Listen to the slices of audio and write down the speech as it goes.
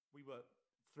were,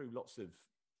 through lots of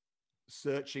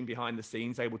searching behind the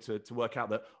scenes, able to work out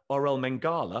that Orel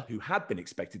Mangala, who had been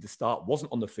expected to start,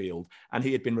 wasn't on the field, and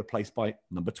he had been replaced by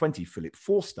number 20, Philip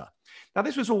Forster. Now,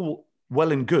 this was all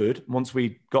well and good once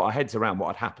we got our heads around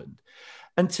what had happened,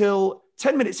 until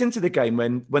 10 minutes into the game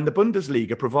when the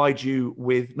Bundesliga provides you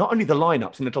with not only the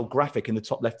lineups in a little graphic in the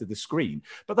top left of the screen,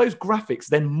 but those graphics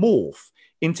then morph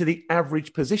into the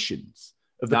average positions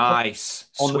of the nice,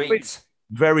 on sweet. The pitch.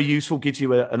 Very useful, gives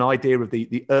you an idea of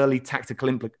the early tactical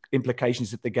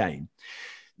implications of the game.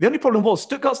 The only problem was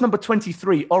Stuttgart's number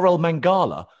 23, Orel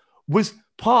Mangala, was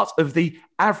part of the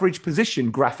average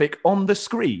position graphic on the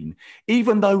screen,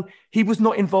 even though he was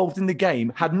not involved in the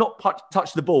game, had not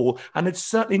touched the ball, and had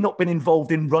certainly not been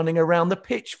involved in running around the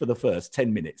pitch for the first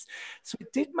 10 minutes. So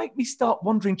it did make me start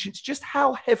wondering just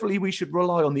how heavily we should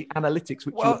rely on the analytics.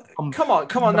 Come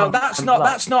on. No, that's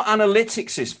not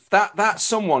analytics. That's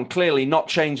someone clearly not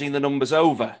changing the numbers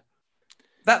over.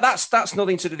 That's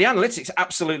nothing to do. The analytics,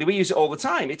 absolutely, we use it all the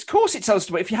time. Of course, it tells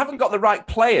us if you haven't got the right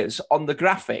players on the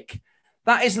graphic,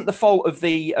 that isn't the fault of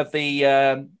the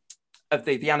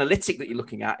analytic that you're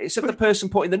looking at. It's of the person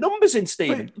putting the numbers in,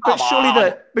 Stephen. But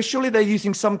surely they're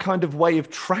using some kind of way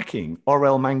of tracking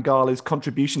Orel Mangala's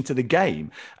contribution to the game.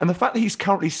 And the fact that he's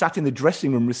currently sat in the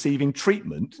dressing room receiving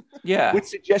treatment would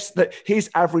suggest that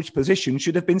his average position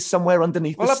should have been somewhere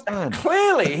underneath the stand.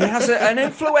 Clearly, he has an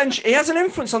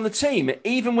influence on the team,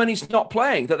 even when he's not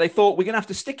playing, that they thought we're going to have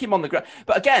to stick him on the ground.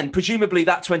 But again, presumably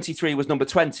that 23 was number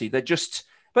 20.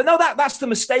 But no, that's the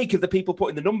mistake of the people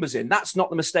putting the numbers in. That's not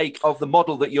the mistake of the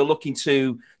model that you're looking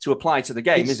to apply to the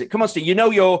game, is it? Come on, Steve. You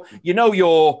know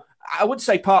you're. I would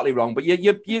say partly wrong, but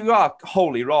you are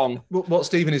wholly wrong. What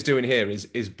Stephen is doing here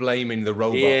is blaming the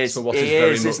robots for what is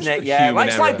very much isn't it? Yeah, human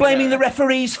it's error. like blaming the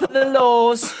referees for the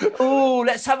laws. Oh,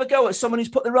 let's have a go at someone who's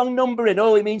put the wrong number in.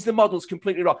 Oh, it means the model's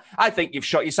completely wrong. I think you've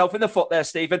shot yourself in the foot there,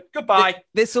 Stephen. Goodbye.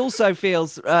 This also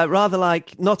feels rather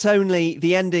like not only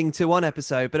the ending to one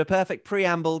episode, but a perfect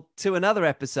preamble to another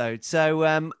episode.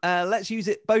 So let's use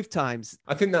it both times.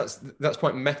 I think that's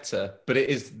quite meta, but it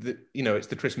is it's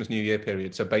the Christmas New Year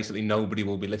period, so basically nobody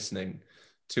will be listening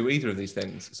to either of these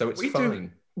things, so it's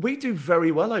fine. We do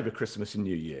very well over Christmas and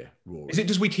New Year, Rory. Is it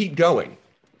just we keep going?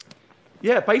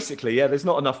 Yeah, basically, yeah. There's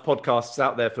not enough podcasts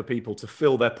out there for people to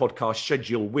fill their podcast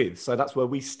schedule with, so that's where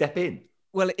we step in.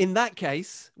 Well, in that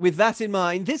case, with that in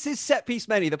mind, this is Set Piece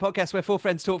Menu, the podcast where four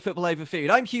friends talk football over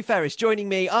food. I'm Hugh Ferris. Joining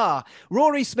me are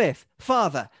Rory Smith,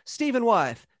 father, Stephen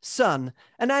Wyeth, son,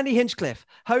 and Andy Hinchcliffe.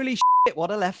 Holy shit,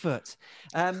 what a left foot.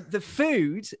 The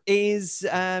food is,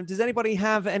 does anybody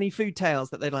have any food tales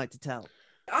that they'd like to tell?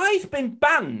 I've been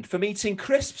banned from eating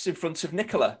crisps in front of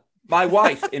Nicola, my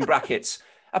wife, in brackets.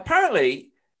 Apparently,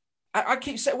 I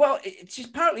keep saying, well, it's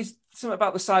apparently something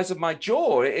about the size of my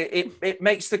jaw. It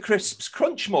makes the crisps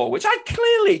crunch more, which I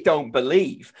clearly don't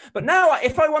believe. But now,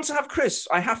 if I want to have crisps,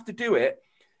 I have to do it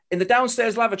in the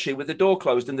downstairs lavatory with the door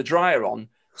closed and the dryer on,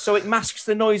 so it masks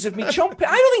the noise of me chomping.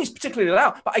 I don't think it's particularly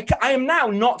loud, but I am now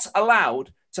not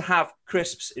allowed to have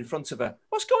crisps in front of her.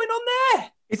 What's going on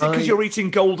there? Is it because you're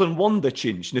eating Golden Wonder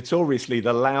Chinch, notoriously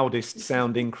the loudest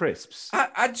sounding crisps?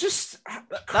 I just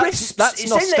crisps. That's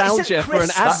nostalgia for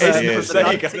an advert from the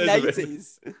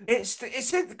 1980s. It's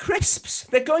the crisps.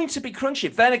 They're going to be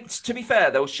crunchy. Then, to be fair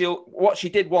though, what she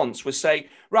did once was say,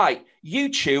 right, you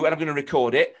chew, and I'm going to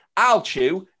record it. I'll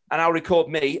chew, and I'll record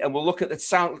me, and we'll look at the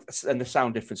sound. And the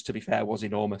sound difference, to be fair, was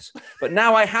enormous. But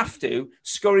now I have to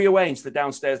scurry away into the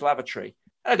downstairs lavatory.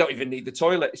 I don't even need the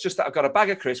toilet. It's just that I've got a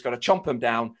bag of crisps, got to chomp them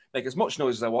down, make as much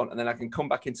noise as I want, and then I can come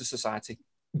back into society.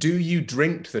 Do you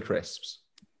drink the crisps?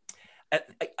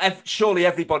 Surely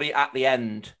everybody at the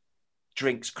end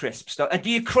drinks crisps. And do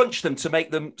you crunch them to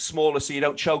make them smaller so you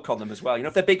don't choke on them as well? You know,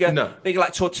 if they're bigger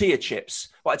like tortilla chips,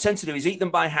 what I tend to do is eat them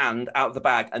by hand out of the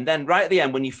bag. And then right at the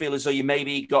end, when you feel as though you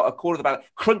maybe got a quarter of the bag,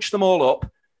 crunch them all up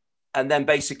and then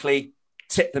basically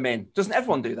tip them in. Doesn't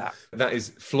everyone do that? That is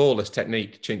flawless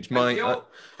technique, Chinch.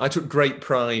 I took great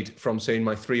pride from seeing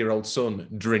my 3-year-old son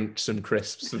drink some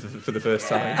crisps for the first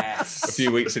time a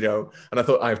few weeks ago. And I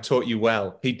thought, I've taught you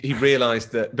well. He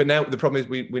realised that, but now the problem is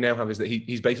we now have is that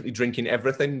he's basically drinking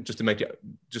everything just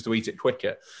to eat it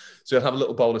quicker. So he'll have a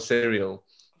little bowl of cereal,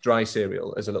 dry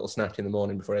cereal, as a little snack in the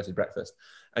morning before he has his breakfast.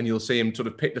 And you'll see him sort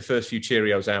of pick the first few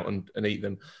Cheerios out and eat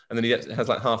them. And then he has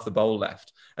like half the bowl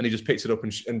left. And he just picks it up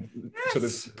and sort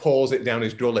of pours it down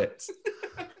his gullet.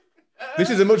 This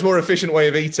is a much more efficient way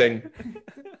of eating.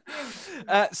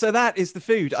 So that is the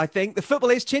food, I think. The football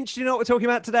is. Chinch, do you know what we're talking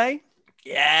about today?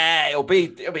 Yeah, it'll be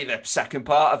the second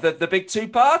part of the big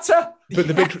two-parter. But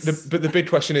the big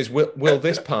question is, will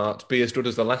this part be as good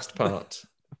as the last part?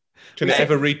 Can it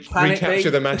ever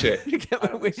recapture the magic?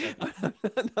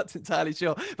 I'm not entirely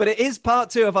sure. But it is part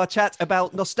 2 of our chat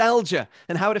about nostalgia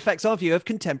and how it affects our view of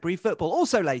contemporary football.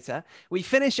 Also later, we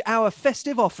finish our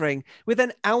festive offering with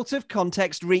an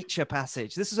out-of-context Reacher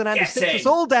passage. This is when Andy sits us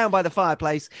all down by the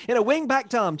fireplace in a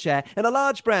wing-backed armchair and a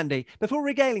large brandy before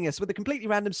regaling us with a completely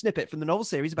random snippet from the novel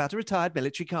series about a retired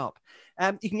military cop.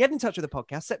 You can get in touch with the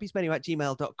podcast.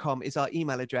 setpiecemenu@gmail.com is our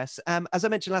email address. As I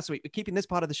mentioned last week, we're keeping this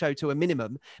part of the show to a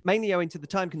minimum, mainly owing to the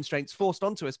time constraints forced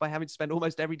onto us by having to spend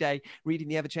almost every day reading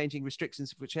the ever-changing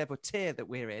restrictions of whichever tier that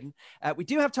we're in. We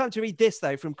do have time to read this,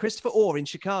 though, from Christopher Orr in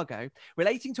Chicago,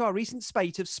 relating to our recent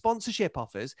spate of sponsorship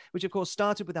offers, which, of course,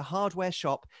 started with a hardware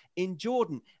shop in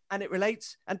Jordan. And it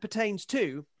relates and pertains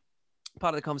to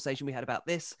part of the conversation we had about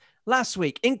this last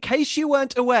week. In case you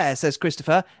weren't aware, says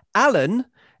Christopher, Allen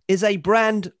is a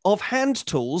brand of hand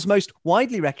tools most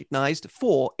widely recognized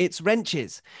for its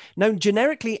wrenches. Known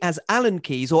generically as Allen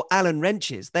keys or Allen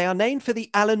wrenches, they are named for the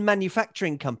Allen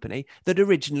manufacturing company that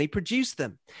originally produced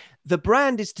them. The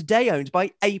brand is today owned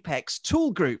by Apex Tool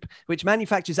Group, which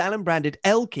manufactures Allen-branded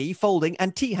L-key, folding,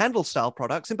 and T-handle style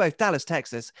products in both Dallas,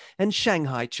 Texas, and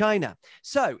Shanghai, China.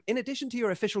 So, in addition to your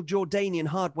official Jordanian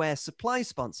hardware supply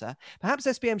sponsor, perhaps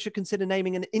SPM should consider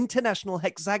naming an international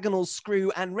hexagonal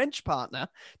screw and wrench partner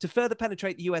to further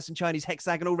penetrate the US and Chinese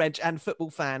hexagonal wrench and football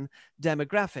fan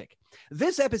demographic.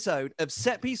 This episode of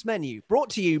Set Piece Menu brought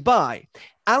to you by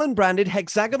Allen branded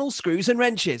hexagonal screws and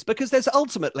wrenches, because there's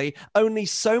ultimately only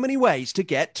so many ways to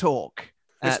get torque.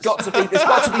 There's got to be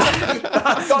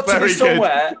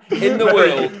somewhere in the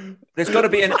world. There's got to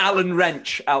be an Allen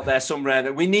wrench out there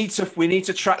somewhere. We need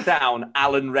to track down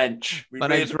Allen wrench. My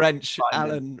name's Wrench.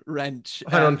 Allen wrench.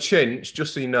 Hang on, Chinch.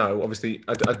 Just so you know, obviously,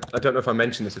 I don't know if I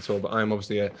mentioned this at all, but I am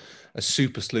obviously a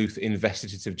super sleuth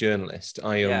investigative journalist.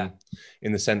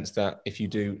 In the sense that if you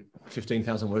do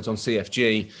 15,000 words on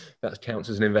CFG, that counts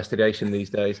as an investigation these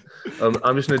days.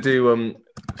 I'm just going to do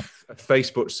a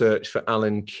Facebook search for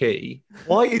Allen key.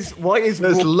 Why is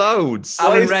there's loads?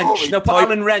 Allen wrench. No, put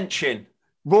Allen wrench in.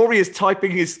 Rory is typing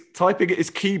at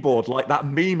his keyboard like that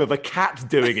meme of a cat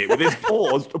doing it with his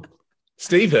paws.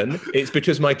 Stephen, it's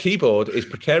because my keyboard is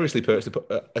precariously perched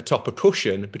atop a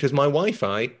cushion because my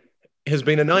Wi-Fi has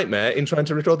been a nightmare in trying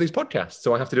to record these podcasts,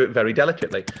 so I have to do it very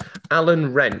delicately.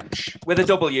 Allen wrench with a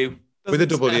W. With a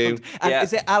W. And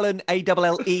is it Allen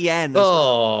Allen?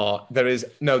 Oh, there's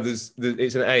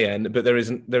it's an AN, but there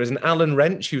is an Allen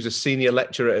Wrench who's a senior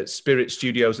lecturer at Spirit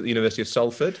Studios at the University of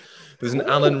Salford. There's an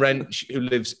Allen Wrench who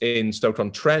lives in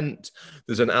Stoke-on-Trent.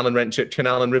 There's an Allen Wrench at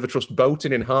Canal and River Trust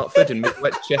Boating in Hertford in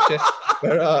Mid-West Cheshire.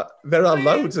 There are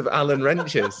loads of Allen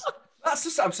Wrenches.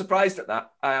 I'm surprised at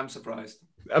that. I am surprised.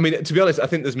 I mean, to be honest, I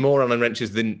think there's more Allen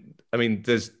Wrenches than. I mean,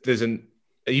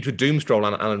 you could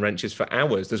doomscroll Allen Wrenches for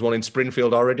hours. There's one in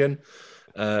Springfield, Oregon.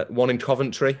 One in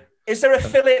Coventry. Is there a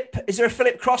Philip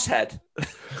Crosshead?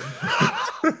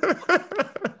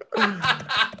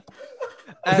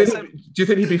 Do you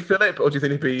think he'd be Philip, or do you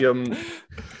think he'd be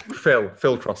Phil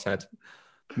Crosshead?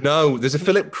 No, there's a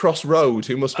Philip Crossroad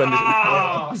who must spend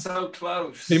so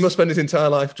close. He must spend his entire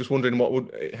life just wondering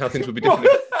how things would be different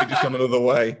if he'd just gone another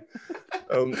way.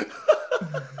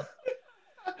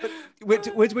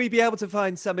 Would we be able to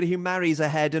find somebody who marries a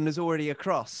head and is already a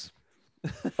cross?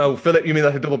 Oh, Philip, you mean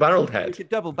like a double-barreled head?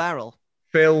 Double barrel.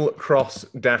 Phil Cross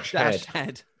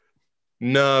head.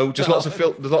 No, just lots of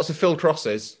Phil. There's lots of Phil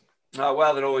Crosses. Oh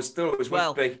well, there always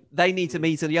would be. They need to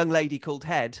meet a young lady called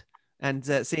Head and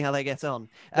see how they get on.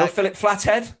 No, Philip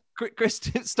Flathead.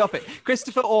 Stop it.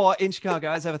 Christopher Orr in Chicago,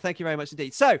 as ever, thank you very much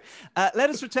indeed. So let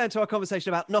us return to our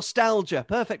conversation about nostalgia.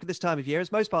 Perfect for this time of year,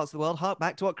 as most parts of the world hark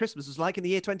back to what Christmas was like in the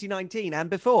year 2019 and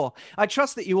before. I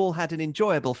trust that you all had an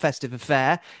enjoyable festive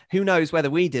affair. Who knows whether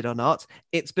we did or not?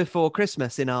 It's before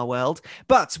Christmas in our world.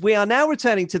 But we are now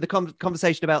returning to the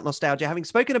conversation about nostalgia, having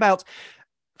spoken about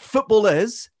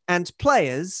footballers and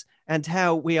players and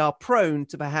how we are prone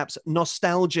to perhaps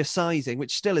nostalgia-sizing,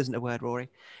 which still isn't a word, Rory,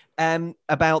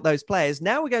 about those players.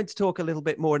 Now we're going to talk a little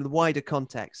bit more in the wider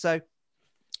context. So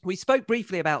we spoke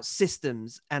briefly about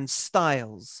systems and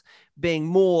styles being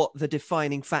more the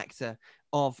defining factor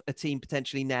of a team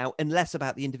potentially now and less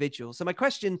about the individual. So my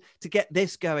question to get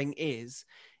this going is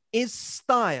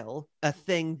style a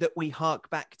thing that we hark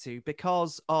back to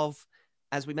because of,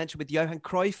 as we mentioned with Johan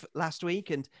Cruyff last week,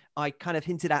 and I kind of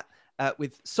hinted at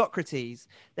with Socrates,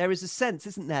 there is a sense,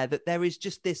 isn't there, that there is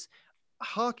just this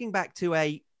harking back to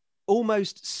a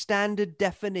almost standard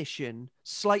definition,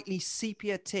 slightly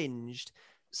sepia tinged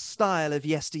style of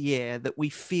yesteryear that we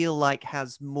feel like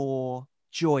has more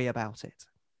joy about it.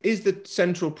 Is the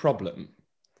central problem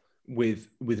with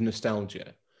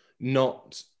nostalgia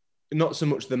not not so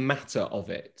much the matter of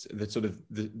it, the sort of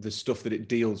the stuff that it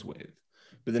deals with,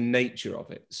 but the nature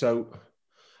of it. So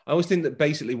I always think that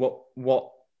basically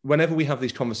what whenever we have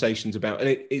these conversations about,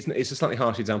 and it's a slightly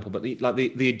harsh example, but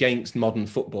the against modern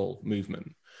football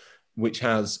movement, which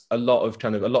has a lot of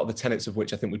the tenets of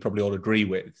which I think we probably all agree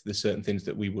with. There's certain things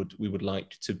that we would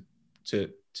like to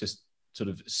sort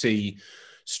of see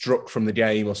struck from the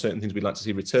game, or certain things we'd like to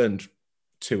see returned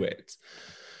to it.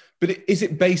 But is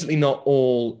it basically not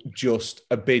all just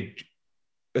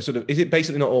is it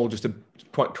basically not all just a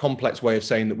quite complex way of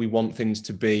saying that we want things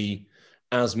to be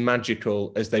as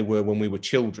magical as they were when we were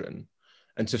children,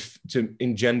 and to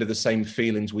engender the same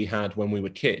feelings we had when we were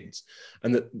kids?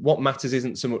 And that what matters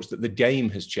isn't so much that the game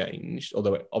has changed,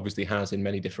 although it obviously has in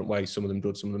many different ways, some of them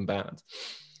good, some of them bad,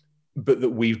 but that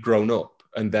we've grown up,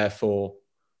 and therefore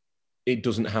it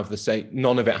doesn't have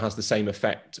none of it has the same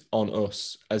effect on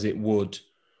us as it would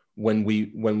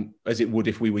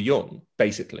if we were young.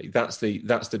 Basically, that's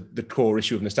the core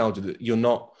issue of nostalgia, that you're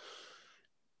not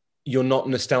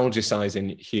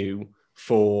nostalgicizing, Hugh,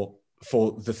 for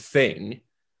the thing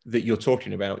that you're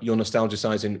talking about. You're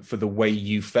nostalgicizing for the way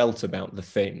you felt about the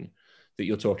thing that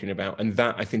you're talking about, and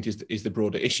that, I think, is the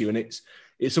broader issue. And it's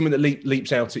something that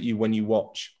leaps out at you when you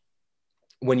watch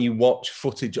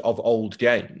footage of old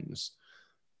games,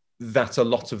 that a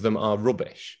lot of them are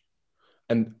rubbish,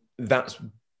 and that's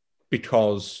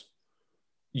because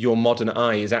your modern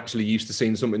eye is actually used to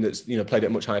seeing something that's, you know, played at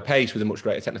a much higher pace with a much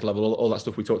greater technical level. All that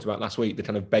stuff we talked about last week, the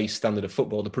kind of base standard of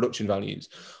football, the production values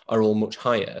are all much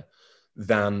higher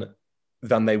than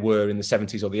they were in the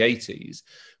 70s or the 80s.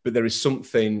 But there is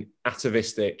something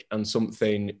atavistic and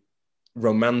something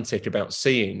romantic about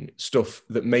seeing stuff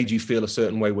that made you feel a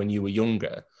certain way when you were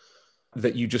younger,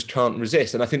 that you just can't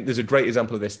resist. And I think there's a great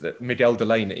example of this, that Miguel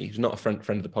Delaney, who's not a friend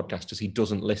of the podcast, because he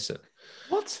doesn't listen.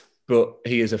 What? But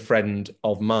he is a friend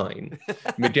of mine.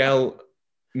 Miguel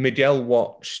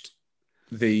watched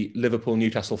the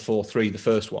Liverpool-Newcastle 4-3, the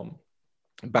first one,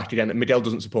 back again. Miguel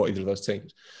doesn't support either of those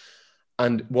teams.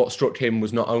 And what struck him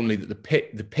was not only that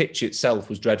the pitch itself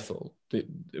was dreadful. It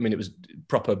was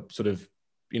proper sort of,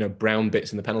 you know, brown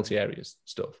bits in the penalty areas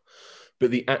stuff, but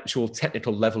the actual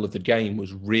technical level of the game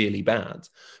was really bad.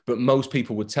 But most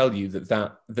people would tell you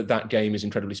that game is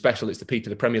incredibly special. It's the peak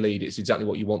of the Premier League. It's exactly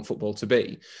what you want football to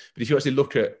be. But if you actually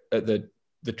look at the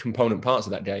component parts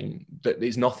of that game, that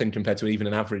is nothing compared to even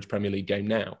an average Premier League game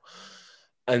now.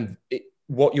 And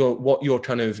what you're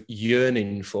kind of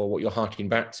yearning for, what you're harking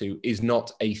back to, is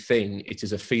not a thing. It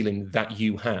is a feeling that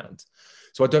you had.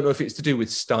 So I don't know if it's to do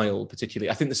with style particularly.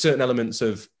 I think there's certain elements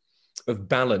of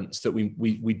balance that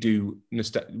we do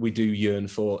yearn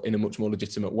for in a much more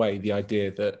legitimate way. The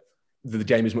idea that the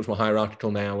game is much more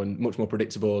hierarchical now and much more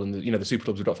predictable, and the super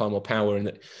clubs have got far more power, and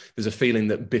that there's a feeling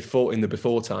that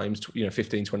before times,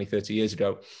 15, 20, 30 years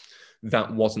ago,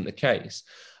 that wasn't the case.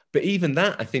 But even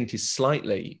that, I think, is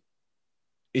slightly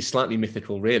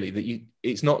mythical, really. That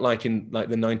it's not like in the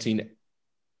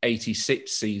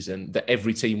 1986 season that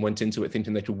every team went into it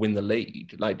thinking they could win the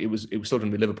league. Like it was still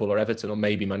going to be Liverpool or Everton or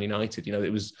maybe Man United.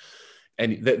 It was,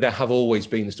 and there have always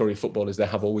been, the story of football is there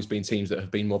have always been teams that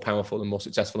have been more powerful and more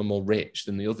successful and more rich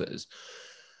than the others.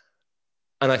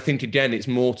 And I think, again, it's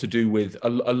more to do with, a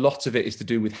lot of it is to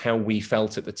do with how we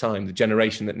felt at the time. The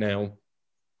generation that now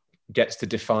gets to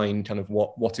define kind of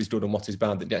what is good and what is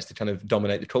bad, that gets to kind of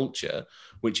dominate the culture,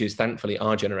 which is thankfully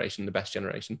our generation, the best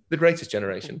generation, the greatest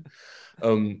generation.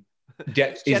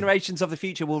 Generations of the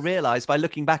future will realise by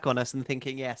looking back on us and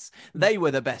thinking, yes, they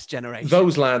were the best generation.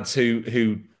 Those lads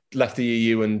who left the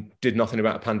EU and did nothing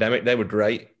about a pandemic, they were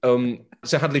great.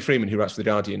 So Hadley Freeman, who writes for The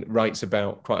Guardian, writes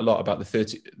about quite a lot about the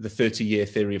 30-year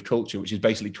theory of culture, which is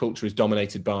basically culture is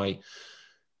dominated by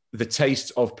the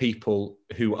tastes of people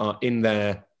who are in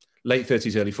their late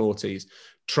 30s, early 40s,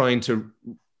 trying to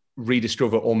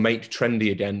rediscover or make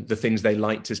trendy again the things they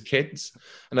liked as kids.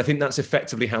 And I think that's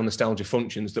effectively how nostalgia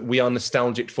functions, that we are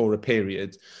nostalgic for a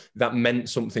period that meant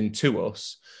something to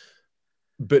us,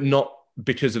 but not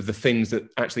because of the things that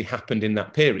actually happened in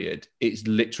that period. It's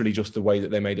literally just the way that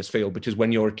they made us feel, because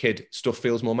when you're a kid, stuff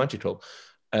feels more magical.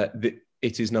 It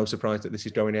is no surprise that this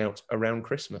is going out around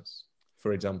Christmas,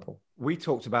 for example. We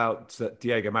talked about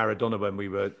Diego Maradona when we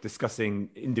were discussing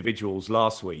individuals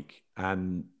last week,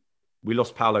 and we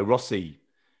lost Paolo Rossi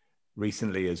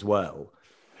recently as well,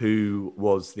 who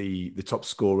was the top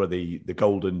scorer, the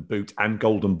Golden Boot and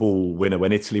Golden Ball winner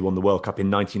when Italy won the World Cup in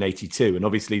 1982. And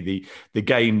obviously the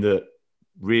game that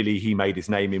really he made his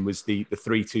name in was the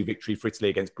 3-2 victory for Italy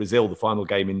against Brazil, the final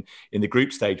game in the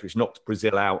group stage, which knocked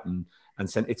Brazil out and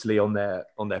sent Italy on their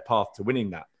path to winning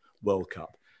that World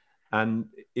Cup. And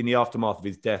in the aftermath of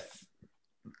his death,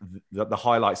 the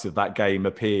highlights of that game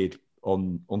appeared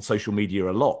on social media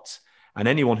a lot. And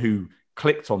anyone who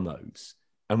clicked on those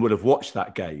and would have watched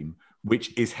that game,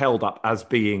 which is held up as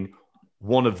being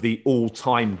one of the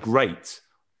all-time great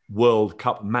World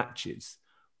Cup matches,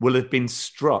 will have been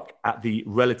struck at the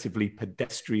relatively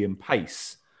pedestrian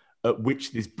pace at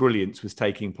which this brilliance was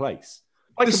taking place.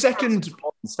 The second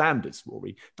standards,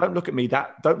 Rory. Don't look at me.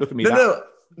 No,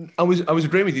 I was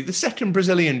agreeing with you. The second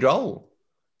Brazilian goal,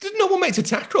 did no one make a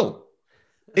tackle?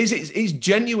 It's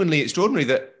genuinely extraordinary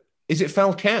that is it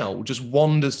Falcao just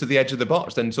wanders to the edge of the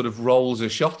box, then sort of rolls a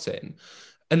shot in.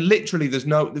 And literally, there's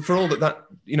no, for all that,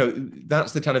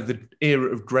 that's the kind of the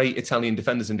era of great Italian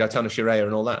defenders and Gaetano Scirea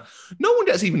and all that. No one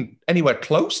gets even anywhere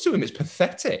close to him. It's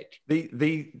pathetic.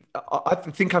 I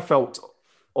think I felt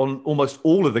on almost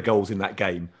all of the goals in that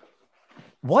game,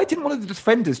 why didn't one of the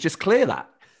defenders just clear that?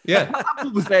 Yeah.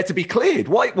 That was there to be cleared.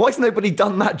 Why has nobody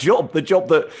done that job? The job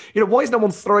that, why is no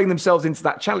one throwing themselves into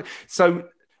that challenge? So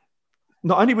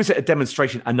not only was it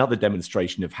another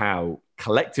demonstration of how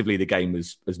collectively the game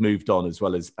has moved on, as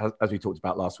well as we talked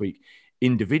about last week,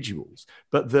 individuals,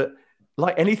 but that,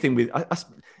 like anything with us,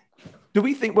 do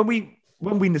we think when we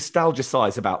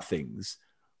nostalgicize about things,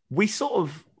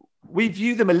 we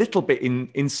view them a little bit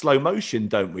in slow motion,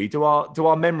 don't we? Do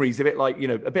our memories a bit like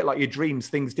your dreams?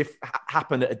 Things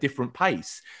happen at a different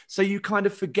pace, so you kind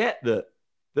of forget that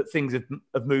things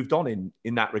have moved on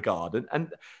in that regard, and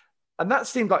that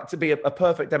seemed like to be a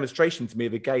perfect demonstration to me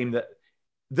of a game that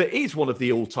is one of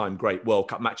the all-time great World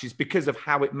Cup matches because of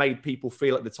how it made people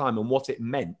feel at the time and what it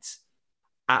meant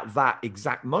at that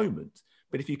exact moment.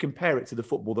 But if you compare it to the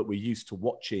football that we're used to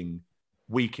watching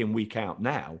week in, week out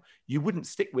now, you wouldn't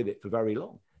stick with it for very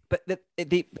long. But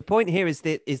the point here is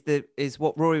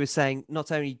what Rory was saying,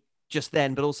 not only just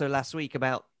then, but also last week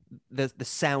about the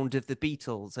sound of the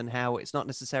Beatles and how it's not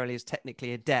necessarily as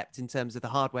technically adept in terms of the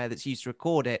hardware that's used to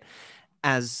record it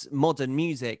as modern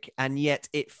music, and yet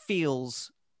it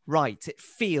feels right. It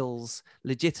feels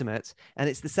legitimate. And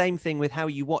it's the same thing with how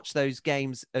you watch those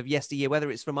games of yesteryear,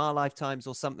 whether it's from our lifetimes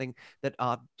or something that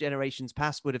our generations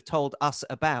past would have told us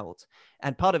about.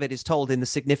 And part of it is told in the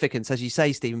significance, as you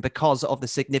say, Stephen, because of the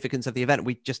significance of the event.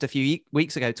 We just a few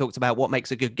weeks ago talked about what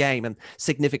makes a good game, and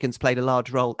significance played a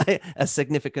large role, a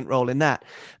significant role in that.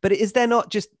 But is there not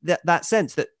just that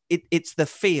sense that it's the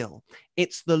feel,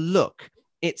 it's the look,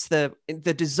 it's the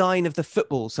design of the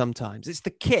football sometimes. It's the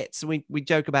kits. We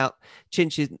joke about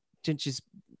Chinch's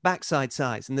backside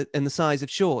size and the size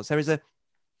of shorts. There is a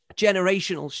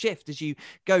generational shift as you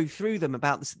go through them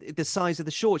about the size of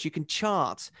the shorts. You can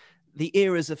chart the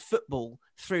eras of football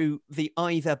through the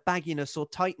either bagginess or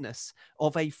tightness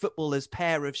of a footballer's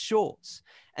pair of shorts.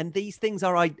 And these things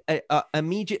are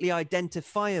immediately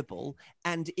identifiable.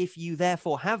 And if you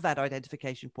therefore have that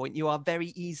identification point, you are very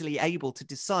easily able to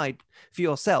decide for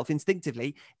yourself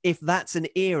instinctively if that's an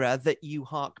era that you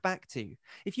hark back to.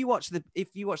 If you watch the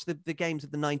games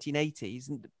of the 1980s,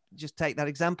 and just take that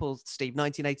example, Steve,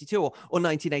 1982 or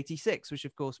 1986, which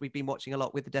of course we've been watching a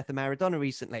lot with the death of Maradona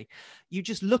recently. You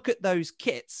just look at those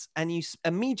kits and you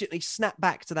immediately snap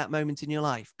back to that moment in your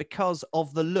life because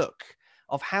of the look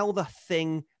of how the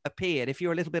thing appeared. If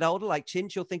you're a little bit older, like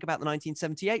Chinch, you'll think about the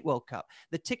 1978 World Cup,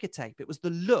 the ticker tape. It was the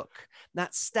look,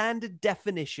 that standard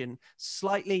definition,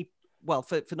 slightly, well,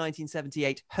 for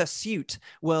 1978, hirsute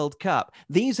World Cup.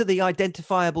 These are the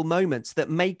identifiable moments that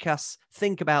make us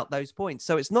think about those points.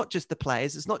 So it's not just the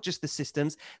players, it's not just the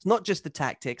systems, it's not just the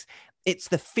tactics, it's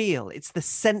the feel, it's the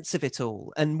sense of it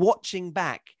all. And watching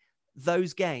back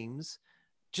those games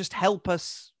just help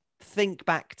us think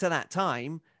back to that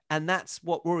time. And that's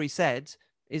what Rory said,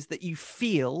 is that you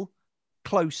feel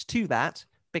close to that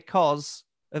because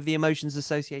of the emotions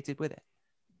associated with it.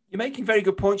 You're making very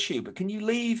good points, Hugh, but can you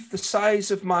leave the size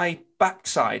of my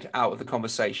backside out of the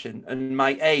conversation and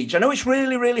my age? I know it's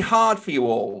really, really hard for you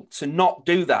all to not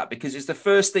do that because it's the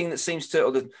first thing that seems to,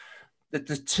 or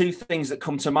the two things that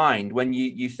come to mind when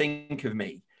you think of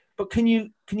me. But can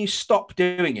you stop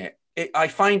doing it? I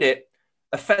find it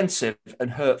offensive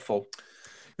and hurtful.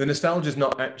 The nostalgia is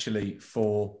not actually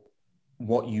for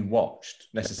what you watched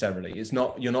necessarily. It's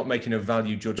not, you're not making a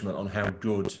value judgment on how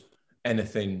good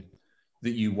anything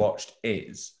that you watched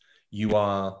is. You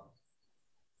are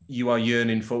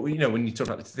yearning for, when you talk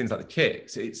about things like the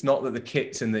kits, it's not that the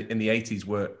kits in the 80s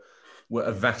were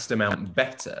a vast amount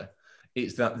better.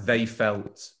 It's that they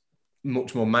felt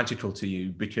much more magical to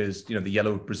you because, the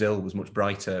yellow of Brazil was much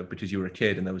brighter because you were a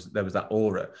kid and there was that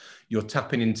aura. You're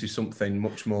tapping into something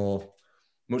much more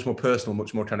personal,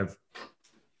 much more kind of,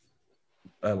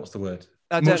 what's the word?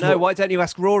 I don't know. Why don't you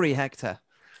ask Rory, Hector?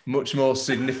 Much more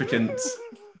significant.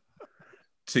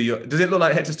 Does it look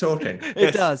like Hector's talking?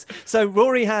 It does. So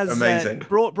Rory has Amazing.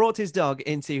 brought his dog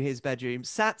into his bedroom,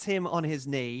 sat him on his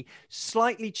knee,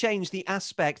 slightly changed the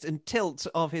aspect and tilt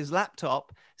of his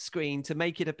laptop screen to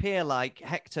make it appear like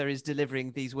Hector is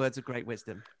delivering these words of great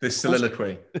wisdom. This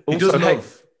soliloquy. He Also, does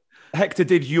love. Hector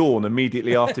did yawn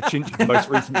immediately after Chinch's most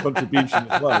recent contribution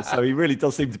as well. So he really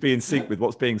does seem to be in sync with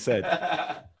what's being said.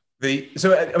 I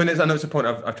know it's a point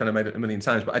I've kind of made it a million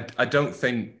times, but I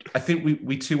think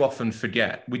we too often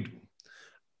forget.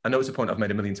 I know it's a point I've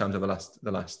made a million times over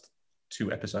the last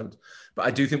 2 episodes, but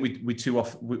I do think we too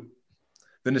often,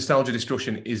 the nostalgia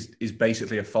discussion is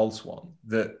basically a false one,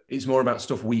 that it's more about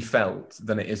stuff we felt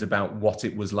than it is about what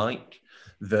it was like.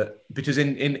 Because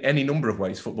in any number of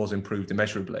ways, football's improved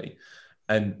immeasurably,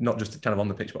 and not just kind of on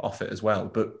the pitch, but off it as well.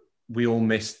 But we all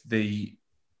miss the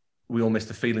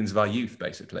feelings of our youth,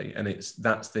 basically, and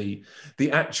that's the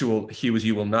actual Hugh, as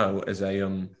you will know, as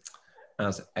a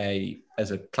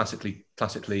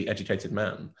classically educated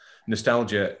man,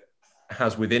 nostalgia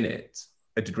has within it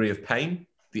a degree of pain.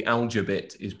 The algia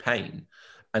bit is pain,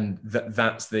 and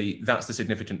that's the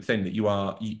significant thing, that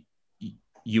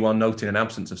you are noting an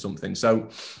absence of something. So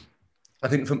I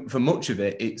think for much of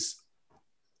it, it's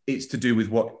to do with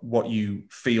what you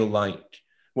feel like,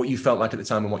 what you felt like at the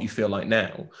time and what you feel like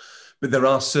now. But there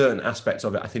are certain aspects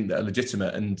of it, I think, that are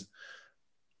legitimate.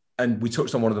 And we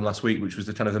touched on one of them last week, which was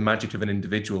the kind of the magic of an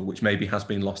individual, which maybe has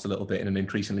been lost a little bit in an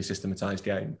increasingly systematized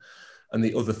game. And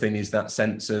the other thing is that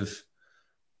sense of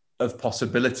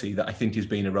possibility that I think is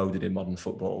being eroded in modern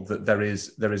football, that there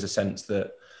is a sense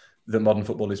that modern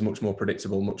football is much more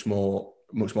predictable, much more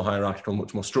hierarchical,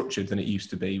 much more structured than it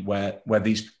used to be, where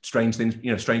these strange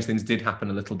things did happen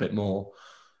a little bit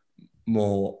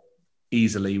more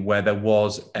easily, where there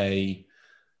was a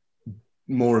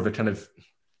more of a kind of,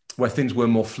 where things were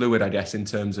more fluid, I guess, in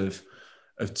terms of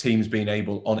teams being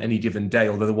able on any given day,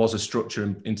 although there was a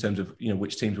structure in terms of,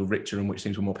 which teams were richer and which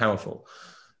teams were more powerful.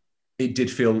 It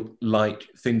did feel like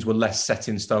things were less set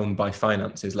in stone by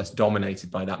finances, less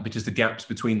dominated by that, because the gaps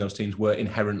between those teams were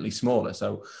inherently smaller.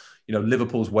 So,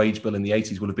 Liverpool's wage bill in the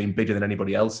 80s would have been bigger than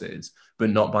anybody else's, but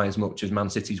not by as much as Man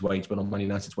City's wage bill, or Man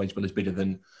United's wage bill is bigger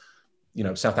than,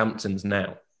 Southampton's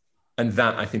now. And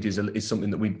that, I think, is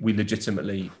something that we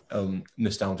legitimately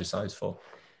nostalgicize for.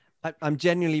 I'm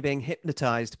genuinely being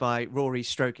hypnotized by Rory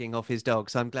stroking off his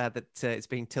dog, so I'm glad that it's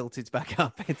being tilted back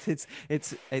up.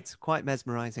 It's quite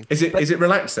mesmerizing. Is it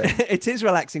relaxing? It is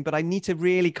relaxing, but I need to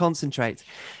really concentrate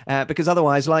because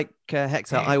otherwise, like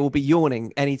Hector, I will be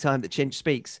yawning anytime that Chinch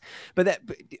speaks. But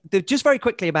just very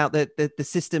quickly about the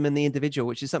system and the individual,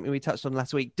 which is something we touched on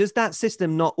last week. Does that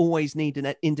system not always need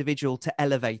an individual to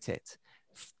elevate it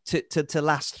to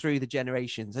last through the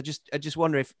generations? I just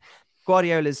wonder if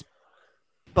Guardiola's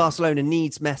Barcelona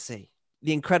needs Messi.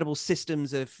 The incredible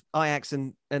systems of Ajax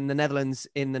and the Netherlands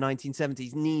in the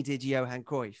 1970s needed Johan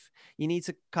Cruyff. You need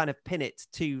to kind of pin it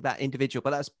to that individual,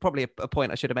 but that's probably a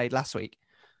point I should have made last week.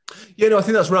 Yeah, no, I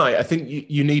think that's right. I think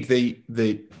you need the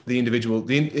individual.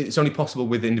 It's only possible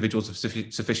with individuals of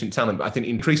sufficient talent. But I think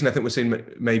increasingly, we're seeing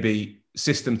maybe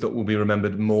systems that will be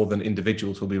remembered more than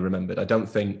individuals will be remembered. I don't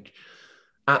think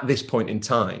at this point in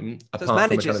time, so it's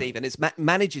managers, it's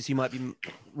managers you might be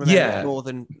remembered more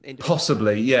than individuals.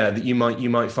 Possibly, yeah. That you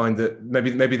might find that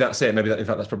maybe that's it. Maybe in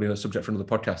fact that's probably a subject for another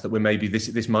podcast. That we're maybe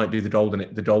this might be the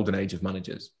golden age of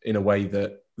managers in a way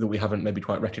that we haven't maybe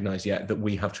quite recognised yet. That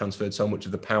we have transferred so much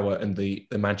of the power and the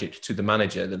magic to the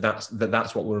manager that's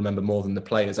what we'll remember more than the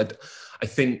players. I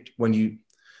think when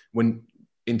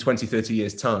in 20, 30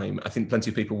 years time, I think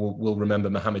plenty of people will remember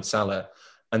Mohamed Salah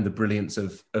and the brilliance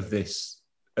of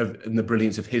the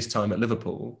brilliance of his time at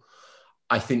Liverpool.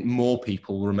 I think more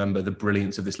people will remember the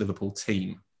brilliance of this Liverpool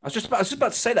team. I was just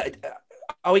about to say that.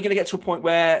 Are we going to get to a point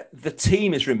where the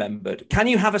team is remembered? Can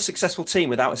you have a successsul team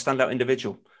without a standout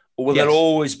individual? Or will there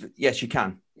always be? Yes, you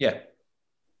can. Yeah.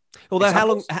 Although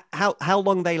how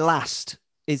long they last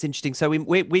is interesting. So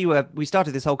we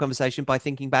started this whole conversation by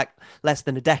thinking back less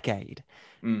than a decade.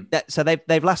 So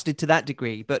they've lasted to that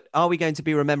degree. But are we going to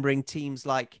be remembering teams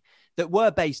that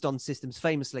were based on systems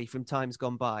famously from times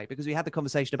gone by? Because we had the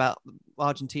conversation about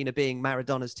Argentina being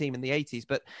Maradona's team in the 80s,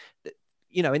 but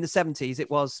in the 70s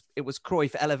it was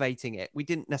Cruyff elevating it. We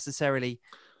didn't necessarily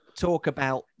talk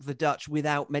about the Dutch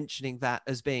without mentioning that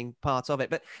as being part of it.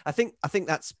 But I think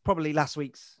that's probably last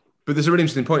week's. But there's a really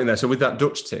interesting point in there. So with that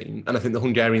Dutch team, and I think the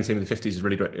Hungarian team in the 50s is a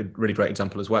really great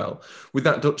example as well. With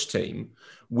that Dutch team,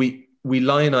 we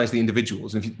lionize the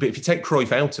individuals. But if you take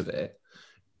Cruyff out of it,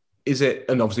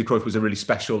 and obviously Cruyff was a really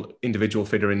special individual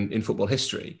figure in football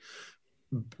history.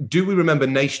 Do we remember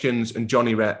Nations and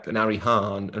Johnny Rep and Arie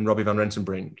Haan and Robbie van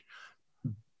Rensenbrink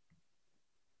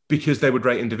because they were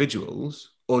great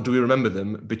individuals, or do we remember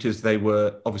them because they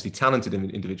were obviously talented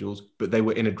individuals, but they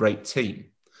were in a great team?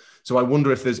 So I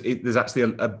wonder if there's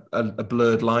actually a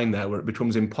blurred line there where it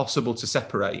becomes impossible to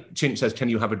separate. Chinch says, can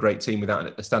you have a great team without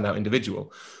a standout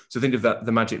individual? So think of that,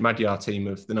 the Magic Magyar team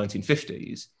of the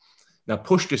 1950s. Now,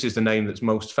 Puskás is the name that's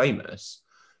most famous,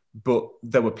 but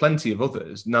there were plenty of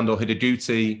others. Nandor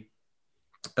Hidegkuti,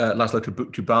 Laszlo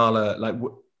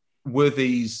Kubala, were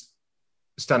these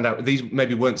standout? These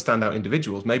maybe weren't standout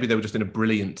individuals. Maybe they were just in a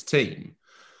brilliant team.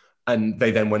 And they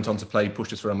then went on to play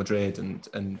Puskás for Real Madrid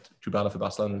and Kubala for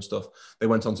Barcelona and stuff. They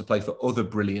went on to play for other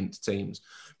brilliant teams.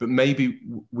 But maybe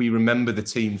we remember the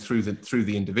team through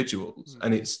the individuals.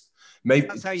 And it's maybe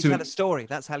that's how you tell a story.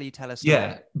 That's how you tell a story.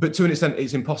 Yeah, but to an extent,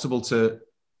 it's impossible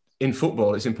in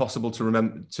football, it's impossible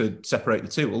to separate the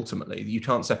two. Ultimately, you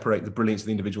can't separate the brilliance of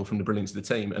the individual from the brilliance of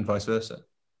the team, and vice versa.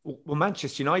 Well,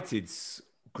 Manchester United's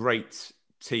great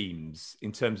teams,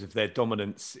 in terms of their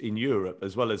dominance in Europe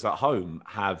as well as at home,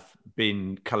 have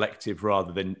been collective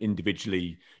rather than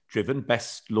individually driven.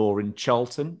 Best law in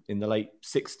Charlton in the late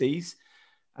 60s.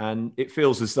 And it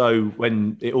feels as though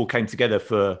when it all came together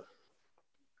for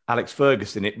Alex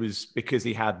Ferguson, it was because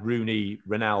he had Rooney,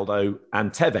 Ronaldo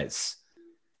and Tevez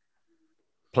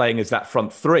playing as that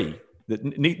front three.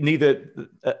 Neither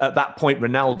at that point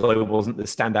Ronaldo wasn't the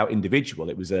standout individual.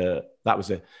 That was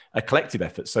a collective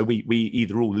effort. So we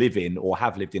either all live in or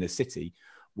have lived in a city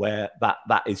where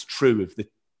that is true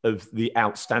of the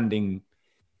outstanding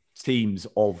teams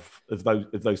of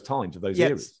those times, of those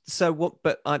eras. So what?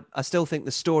 But I still think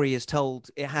the story is told.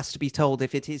 It has to be told.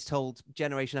 If it is told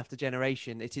generation after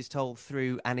generation, it is told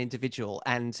through an individual.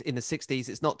 And in the 60s,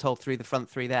 it's not told through the front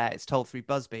three there. It's told through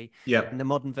Busby. Yeah. And the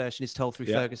modern version is told through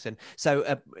Ferguson.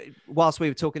 So whilst we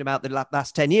were talking about the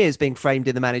last 10 years being framed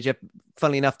in the manager,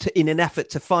 funnily enough, in an effort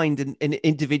to find an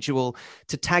individual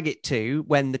to tag it to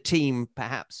when the team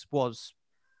perhaps was,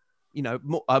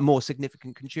 a more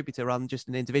significant contributor rather than just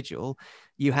an individual,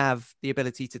 you have the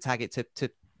ability to tag it to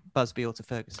Busby or to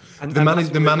Ferguson. And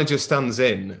the manager stands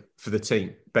in for the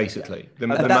team, basically. Yeah.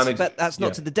 But that's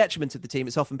not to the detriment of the team.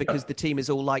 It's often because the team is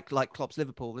all like Klopp's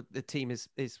Liverpool. The team is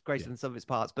greater than some of its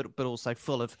parts, but also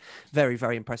full of very,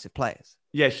 very impressive players.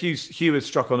 Yeah, Hugh has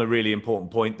struck on a really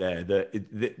important point there, that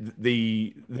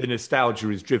the nostalgia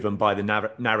is driven by the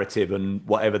narrative, and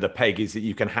whatever the peg is that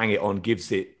you can hang it on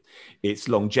gives it its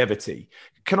longevity.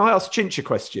 Can I ask Chinch a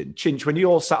question? Chinch, when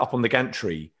you're sat up on the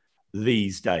gantry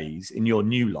these days in your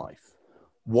new life,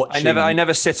 watching... I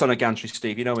never sit on a gantry,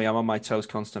 Steve. You know me, I'm on my toes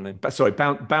constantly.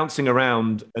 Bouncing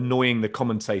around, annoying the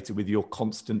commentator with your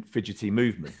constant fidgety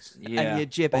movements. And your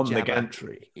jibber on jabber. the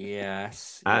gantry.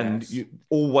 Yes. And you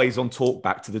always on talk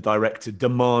back to the director,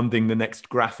 demanding the next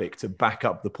graphic to back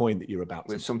up the point that you're about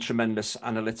to. With some tremendous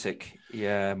analytic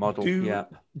model.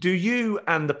 Do you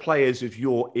and the players of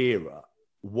your era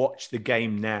watch the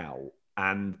game now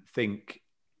and think...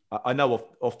 I know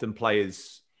often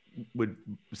players would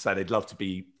say they'd love to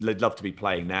be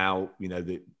playing now,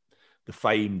 the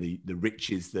fame, the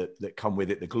riches that come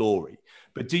with it, the glory.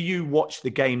 But do you watch the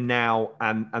game now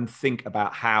and think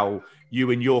about how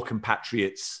you and your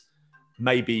compatriots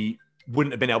maybe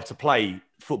wouldn't have been able to play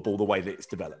football the way that it's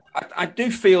developed? I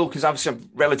do feel, because obviously I'm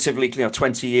relatively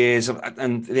 20 years,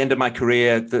 and at the end of my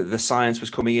career, the science was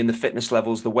coming in, the fitness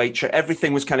levels, the weight,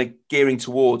 everything was kind of gearing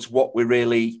towards what we're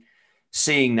really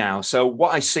seeing now. So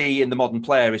what I see in the modern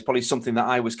player is probably something that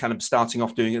I was kind of starting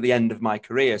off doing at the end of my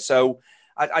career. So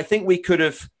I think we could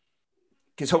have,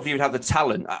 because hopefully you'd have the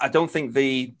talent. I don't think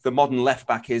the modern left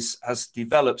back has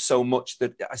developed so much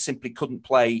that I simply couldn't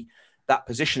play that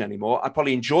position anymore. I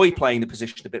probably enjoy playing the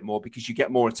position a bit more because you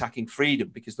get more attacking freedom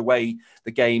because the way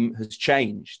the game has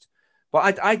changed.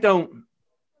 But I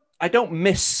don't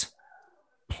miss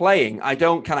playing. I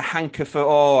don't kind of hanker for,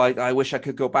 I wish I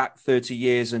could go back 30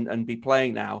 years and be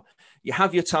playing now. You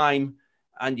have your time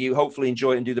and you hopefully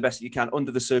enjoy it and do the best that you can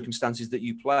under the circumstances that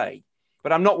you play.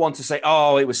 But I'm not one to say,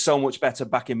 it was so much better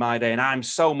back in my day and I'm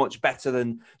so much better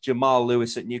than Jamal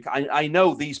Lewis at Newcastle. I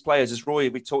know these players, as Roy,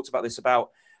 we talked about this, about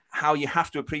how you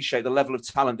have to appreciate the level of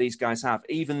talent these guys have,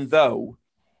 even though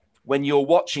when you're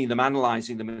watching them,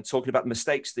 analysing them and talking about the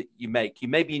mistakes that you make, you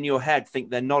maybe in your head think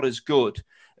they're not as good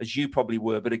as you probably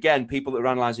were. But again, people that are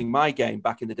analysing my game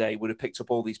back in the day would have picked up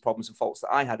all these problems and faults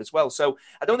that I had as well. So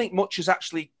I don't think much has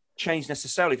actually changed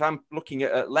necessarily. If I'm looking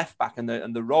at left back and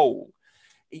the role,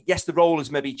 yes, the role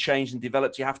has maybe changed and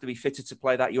developed. You have to be fitted to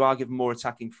play that. You are given more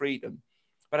attacking freedom.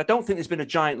 But I don't think there's been a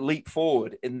giant leap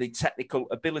forward in the technical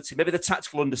ability, maybe the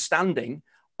tactical understanding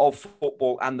of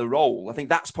football and the role. I think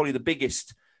that's probably the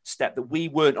biggest step that we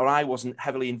weren't, or I wasn't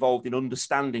heavily involved in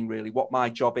understanding really what my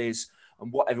job is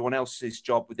and what everyone else's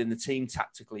job within the team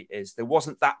tactically is. There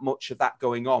wasn't that much of that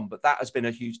going on, but that has been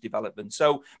a huge development.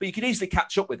 So, but you could easily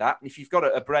catch up with that. And if you've got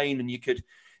a brain and you could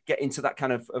get into that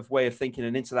kind of way of thinking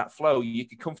and into that flow, you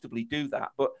could comfortably do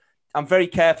that. But I'm very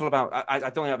careful about, I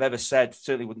don't think I've ever said,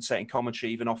 certainly wouldn't say it in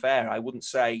commentary, even off air, I wouldn't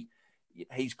say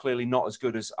he's clearly not as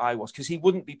good as I was, because he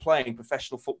wouldn't be playing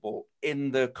professional football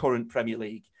in the current Premier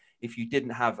League if you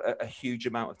didn't have a huge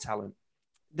amount of talent.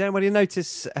 Then, when you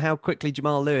notice how quickly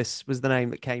Jamal Lewis was the name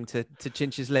that came to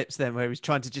Chinch's lips then, where he was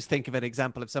trying to just think of an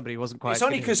example of somebody who wasn't quite... It's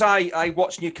only because I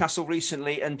watched Newcastle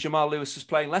recently and Jamal Lewis was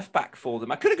playing left back for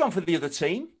them. I could have gone for the other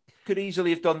team. Could easily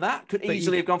have done that. Could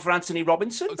easily have gone for Anthony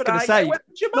Robinson. But I went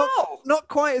for Jamal. Not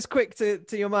quite as quick to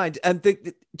your mind.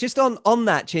 And just on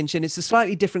that, Chinchin, it's a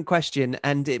slightly different question,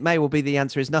 and it may well be the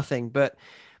answer is nothing, but...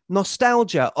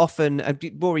 Nostalgia often,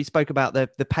 and Rory spoke about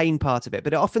the pain part of it,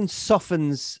 but it often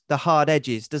softens the hard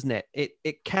edges, doesn't it?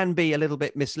 It can be a little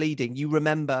bit misleading. You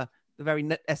remember, the very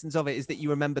essence of it is that you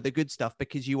remember the good stuff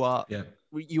because you are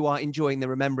enjoying the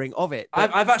remembering of it.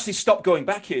 But I've actually stopped going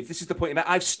back here. If this is the point,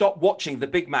 I've stopped watching the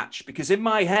big match because in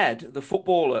my head, the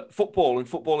football and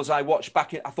footballers I watched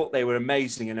back, I thought they were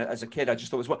amazing. And as a kid, I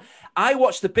just thought it was what I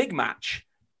watched the big match.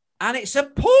 And it's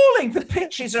appalling. The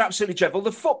pitches are absolutely dreadful.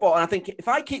 The football, and I think if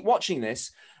I keep watching this,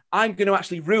 I'm going to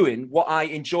actually ruin what I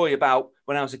enjoy about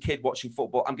when I was a kid watching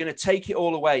football. I'm going to take it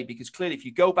all away because clearly if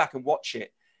you go back and watch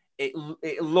it,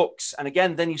 it looks, and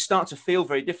again, then you start to feel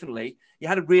very differently. You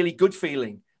had a really good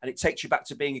feeling and it takes you back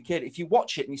to being a kid. If you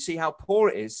watch it and you see how poor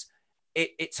it is,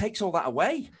 it takes all that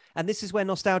away. And this is where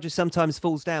nostalgia sometimes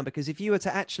falls down, because if you were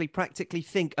to actually practically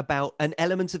think about an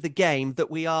element of the game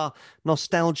that we are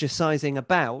nostalgicizing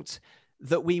about,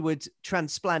 that we would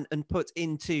transplant and put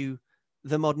into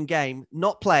the modern game,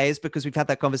 not players, because we've had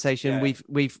that conversation,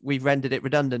 we've rendered it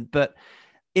redundant, but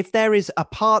if there is a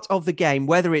part of the game,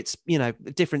 whether it's, a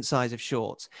different size of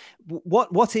shorts,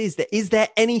 what is there? Is there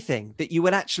anything that you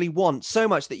would actually want so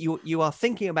much that you are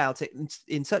thinking about it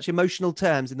in such emotional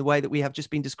terms in the way that we have just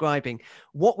been describing?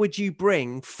 What would you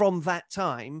bring from that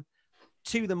time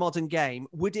to the modern game?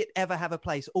 Would it ever have a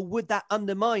place, or would that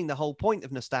undermine the whole point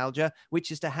of nostalgia,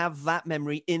 which is to have that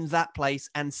memory in that place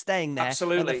and staying there?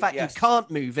 Absolutely. And the fact you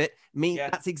can't move it means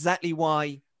that's exactly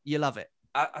why you love it.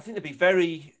 I think it'd be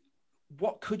very...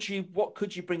 What could you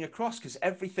bring across? Because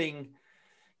everything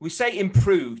we say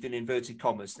improved in inverted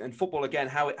commas, and football again,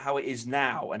 how it is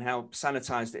now, and how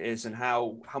sanitized it is, and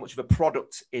how much of a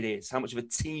product it is, how much of a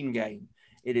team game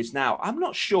it is now. I'm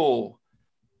not sure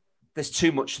there's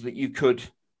too much that you could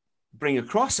bring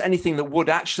across, anything that would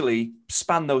actually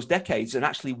span those decades and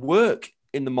actually work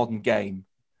in the modern game.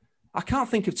 I can't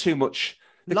think of too much.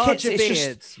 Larger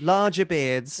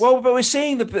beards. Well, but we're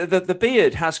seeing the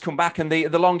beard has come back, and the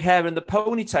long hair and the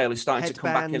ponytail is starting to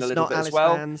come back in a little bit as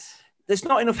well. There's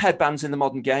not enough headbands in the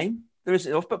modern game. There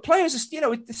isn't enough, but players,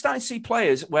 they're starting to see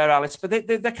players wear Alice, but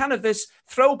they're kind of this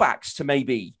throwbacks to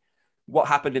maybe what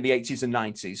happened in the 80s and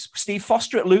 90s. Steve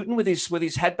Foster at Luton with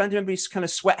his headband, remember his kind of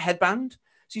sweat headband?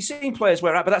 So you're seeing players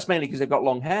wear that, but that's mainly because they've got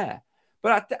long hair.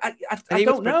 But I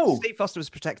don't know. Steve Foster was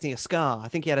protecting a scar. I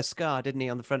think he had a scar, didn't he,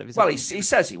 on the front of his... Well, he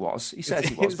says he was. He says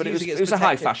he was, but it was a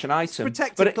high fashion item.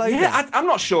 Protected clothing. Yeah, I'm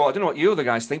not sure. I don't know what you other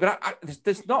guys think, but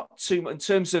there's not too much in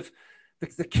terms of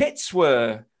the kits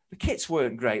were... The kits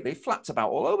weren't great. They flapped about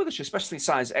all over the show, especially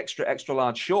size extra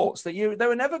large shorts. They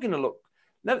were never going to look...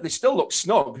 They still look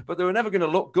snug, but they were never going to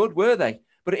look good, were they?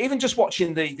 But even just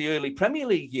watching the early Premier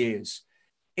League years,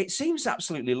 it seems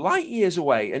absolutely light years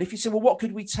away. And if you say, well, what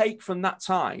could we take from that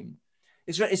time?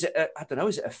 Is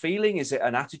it a feeling? Is it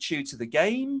an attitude to the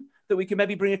game that we can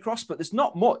maybe bring across? But there's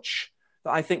not much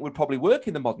that I think would probably work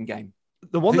in the modern game.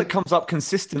 The one that comes up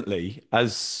consistently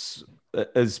as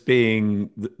being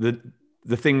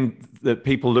the thing that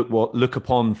people look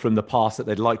upon from the past that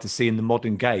they'd like to see in the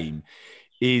modern game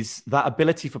is that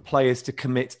ability for players to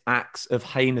commit acts of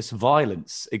heinous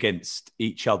violence against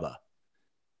each other.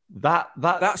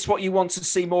 That's what you want to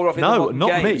see more of in the modern game. No,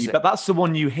 not me, but that's the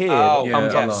one you hear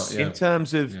in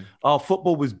terms of our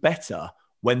football was better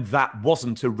when that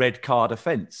wasn't a red card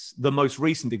offence. The most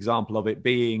recent example of it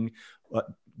being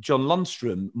John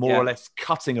Lundstrom more or less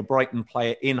cutting a Brighton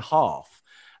player in half.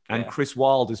 And Chris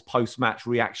Wilder's post-match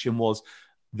reaction was,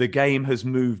 the game has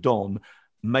moved on.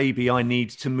 Maybe I need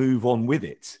to move on with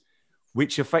it.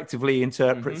 Which effectively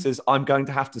interprets as I'm going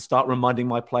to have to start reminding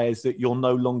my players that you're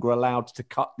no longer allowed to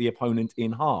cut the opponent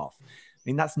in half. I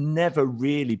mean, that's never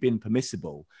really been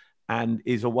permissible and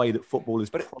is a way that football has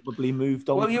probably moved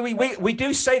on. Well, we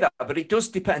do say that, but it does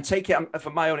depend. Take it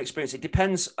from my own experience. It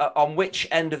depends on which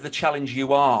end of the challenge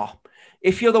you are.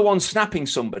 If you're the one snapping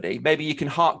somebody, maybe you can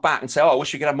hark back and say, oh, I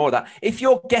wish we could have more of that. If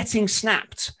you're getting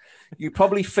snapped, you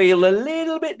probably feel a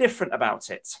little bit different about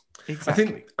it.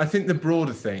 Exactly. I think the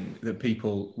broader thing that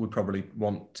people would probably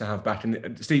want to have back,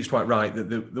 and Steve's quite right, that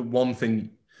the one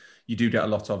thing you do get a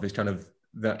lot of is kind of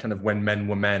that kind of when men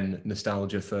were men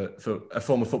nostalgia for a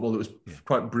form of football that was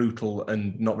quite brutal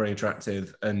and not very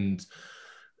attractive and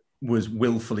was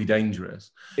willfully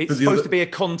dangerous. It's supposed to be a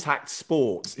contact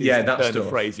sport. That's the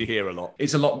phrase you hear a lot.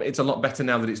 It's a lot better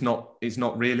now that it's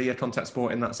not really a contact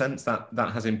sport in that sense.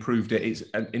 That has improved it. It's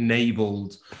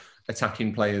enabled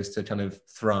attacking players to kind of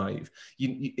thrive.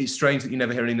 It's strange that you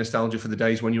never hear any nostalgia for the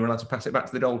days when you were allowed to pass it back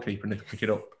to the goalkeeper and pick it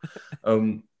up.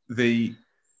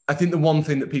 I think the one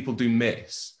thing that people do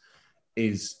miss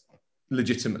is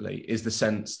the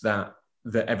sense that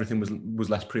everything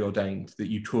was less preordained, that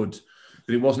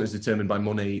it wasn't as determined by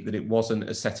money, that it wasn't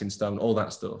as set in stone, all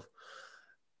that stuff.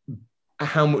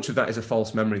 How much of that is a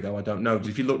false memory, though, I don't know.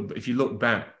 If you look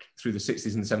back through the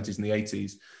 60s and the 70s and the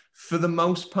 80s, for the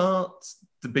most part,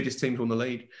 the biggest teams won the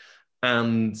league,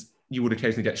 and you would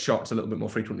occasionally get shocked a little bit more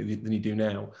frequently than you do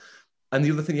now. And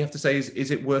the other thing you have to say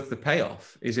is it worth the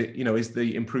payoff? Is it, is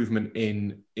the improvement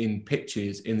in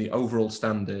pitches, in the overall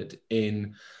standard,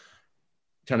 in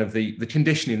kind of the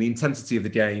conditioning, the intensity of the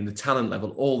game, the talent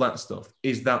level, all that stuff,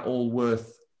 is that all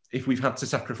worth, if we've had to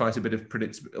sacrifice a bit of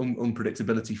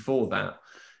unpredictability for that,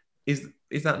 is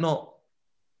that not,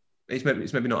 it's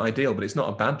maybe not ideal, but it's not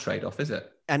a bad trade-off, is it?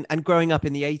 And growing up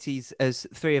in the 80s, as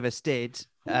three of us did,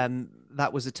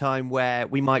 that was a time where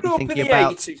we might be thinking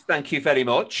about... 80s, thank you very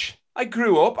much. I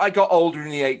grew up. I got older in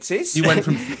the 80s. You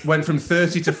went from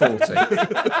 30 to 40.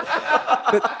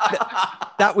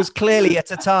 That was clearly at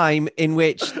a time in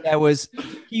which there was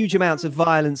huge amounts of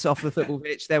violence off the football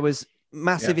pitch. There was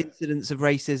massive incidents of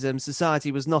racism.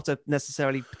 Society was not a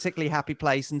necessarily particularly happy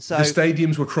place. And so the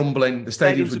stadiums were crumbling. The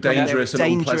stadiums were dangerous and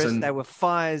unpleasant. There were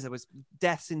fires. There was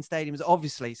deaths in stadiums,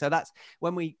 obviously. So that's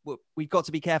when we've got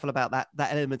to be careful about that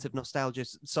element of nostalgia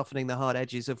softening the hard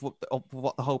edges of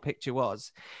what the whole picture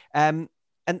was. And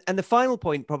the final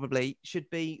point probably should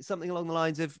be something along the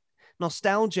lines of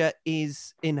nostalgia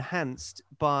is enhanced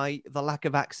by the lack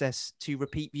of access to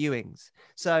repeat viewings.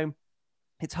 So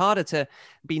it's harder to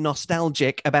be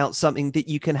nostalgic about something that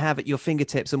you can have at your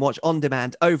fingertips and watch on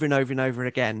demand over and over and over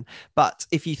again. But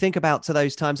if you think about to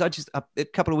those times, a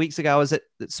couple of weeks ago, I was at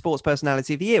Sports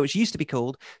Personality of the Year, which used to be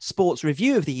called Sports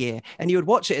Review of the Year. And you would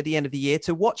watch it at the end of the year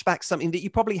to watch back something that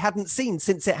you probably hadn't seen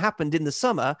since it happened in the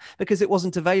summer because it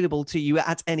wasn't available to you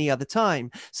at any other time.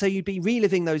 So you'd be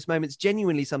reliving those moments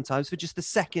genuinely sometimes for just the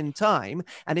second time.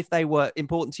 And if they were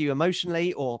important to you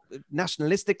emotionally or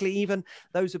nationalistically even,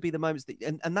 those would be the moments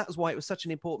that... And that was why it was such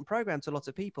an important program to a lot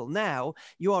of people. Now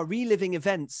you are reliving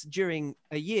events during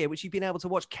a year, which you've been able to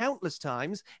watch countless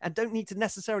times and don't need to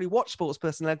necessarily watch Sports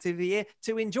Personality of the Year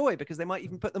to enjoy, because they might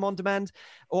even put them on demand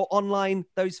or online,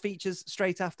 those features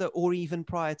straight after or even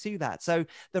prior to that. So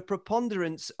the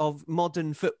preponderance of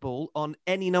modern football on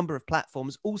any number of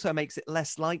platforms also makes it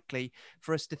less likely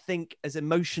for us to think as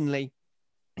emotionally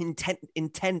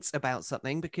intense about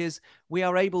something, because we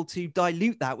are able to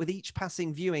dilute that with each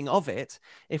passing viewing of it.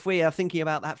 If we are thinking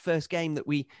about that first game that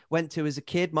we went to as a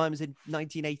kid, mine was in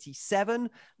 1987.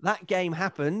 That game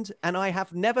happened and I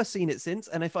have never seen it since.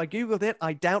 And if I Googled it,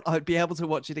 I doubt I'd be able to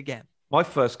watch it again. My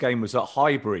first game was at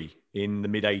Highbury in the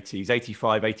mid-80s,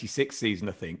 85, 86 season,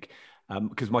 I think,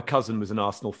 because my cousin was an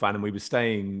Arsenal fan and we were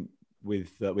staying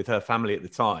with her family at the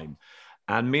time.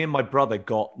 And me and my brother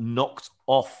got knocked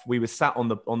off. We were sat on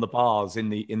the bars in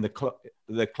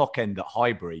the clock end at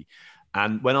Highbury,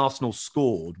 and when Arsenal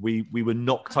scored, we were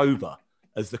knocked over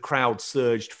as the crowd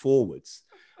surged forwards.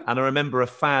 And I remember a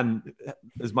fan,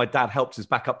 as my dad helped us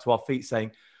back up to our feet,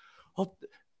 saying, "Oh,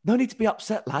 no need to be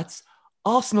upset, lads.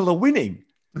 Arsenal are winning."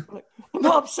 I'm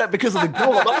not upset because of the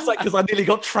goal. I'm upset because I nearly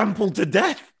got trampled to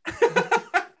death.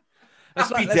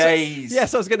 Happy days.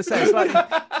 Yes, I was going to say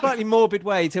slightly morbid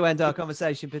way to end our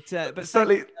conversation, but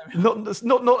certainly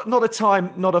not a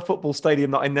time, not a football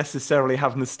stadium that I necessarily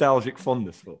have nostalgic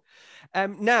fondness for.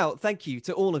 Now, thank you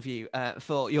to all of you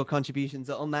for your contributions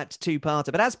on that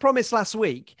two-parter. But as promised last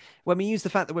week, when we used the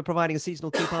fact that we're providing a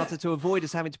seasonal two-parter to avoid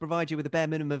us having to provide you with a bare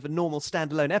minimum of a normal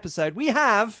standalone episode, we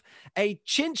have a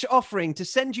Chinch offering to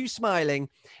send you smiling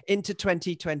into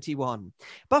 2021.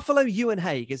 Buffalo Ewan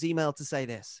Haig has emailed to say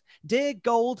this: "Dear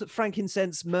Gold,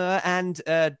 Frankincense, Myrrh, and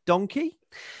Donkey,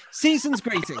 season's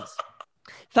greetings.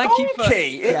 Thank you for...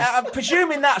 I'm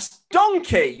presuming that's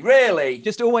donkey, really.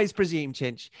 Just always presume,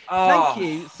 Chinch. Oh. Thank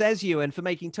you, says Ewan, for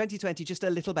making 2020 just a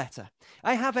little better.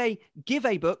 I have a give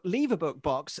a book, leave a book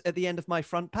box at the end of my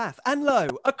front path. And lo,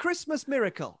 a Christmas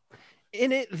miracle.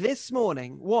 In it this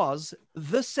morning was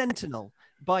The Sentinel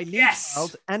by Lee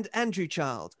Child and Andrew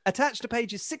Child. Attached to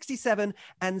pages 67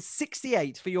 and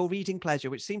 68 for your reading pleasure,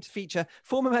 which seem to feature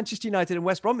former Manchester United and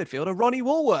West Brom midfielder Ronnie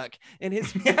Wallwork in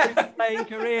his playing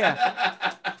career.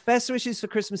 Best wishes for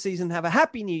Christmas season. Have a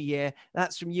happy new year.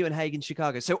 That's from Ewan Haig in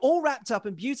Chicago. So all wrapped up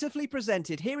and beautifully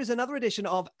presented. Here is another edition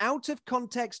of Out of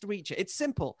Context Reacher. It's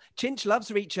simple. Chinch loves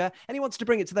Reacher and he wants to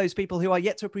bring it to those people who are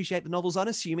yet to appreciate the novel's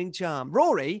unassuming charm.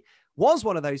 Rory was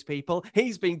one of those people.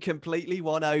 He's been completely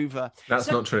won over. That's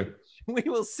not true. We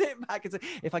will sit back and say,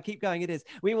 if I keep going, it is.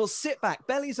 We will sit back.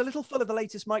 Belly's a little full of the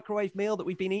latest microwave meal that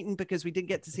we've been eating because we didn't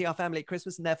get to see our family at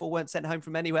Christmas and therefore weren't sent home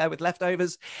from anywhere with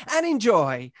leftovers, and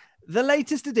enjoy the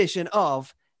latest edition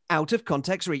of Out of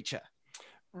Context Reacher.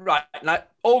 Right. Now,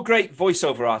 all great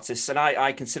voiceover artists, and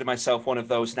I consider myself one of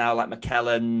those now, like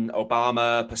McKellen,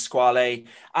 Obama, Pasquale.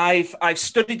 I've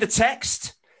studied the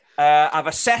text. I've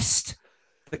assessed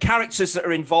the characters that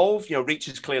are involved. You know,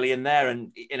 Reacher's clearly in there,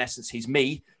 and in essence, he's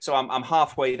me. So I'm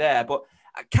halfway there. But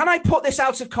can I put this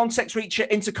Out of Context Reacher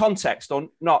into context or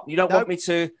not? You don't want me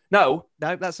to? No?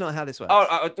 No, that's not how this works.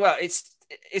 Well,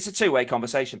 it's a two-way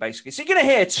conversation, basically. So you're going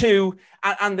to hear two,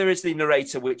 and there is the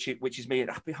narrator, which is me.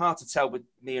 It'd be hard to tell, but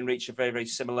me and Reacher are very, very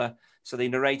similar. So the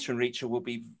narrator and Reacher will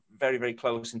be very, very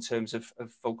close in terms of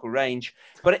vocal range.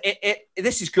 But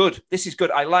this is good. This is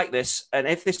good. I like this. And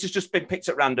if this has just been picked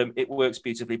at random, it works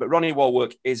beautifully. But Ronnie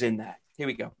Wallwork is in there. Here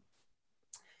we go.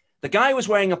 The guy was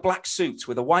wearing a black suit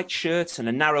with a white shirt and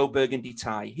a narrow burgundy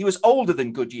tie. He was older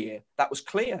than Goodyear. That was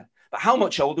clear. But how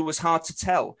much older was hard to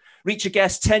tell. Reacher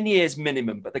guessed 10 years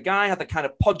minimum, but the guy had the kind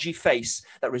of podgy face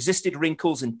that resisted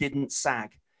wrinkles and didn't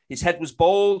sag. His head was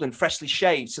bald and freshly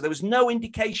shaved, so there was no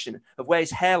indication of where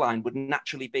his hairline would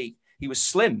naturally be. He was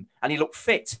slim and he looked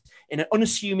fit in an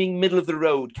unassuming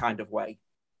middle-of-the-road kind of way.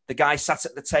 The guy sat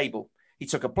at the table. He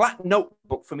took a black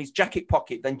notebook from his jacket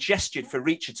pocket, then gestured for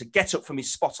Reacher to get up from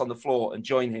his spot on the floor and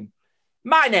join him.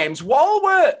 My name's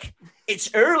Wallwork.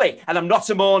 It's early and I'm not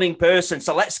a morning person,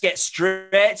 so let's get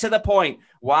straight to the point.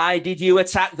 Why did you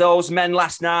attack those men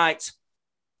last night?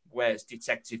 Where's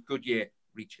Detective Goodyear?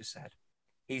 Reacher said.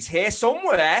 He's here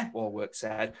somewhere, Wallwork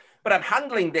said, but I'm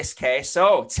handling this case,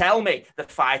 so tell me, the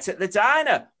fight at the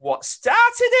diner, what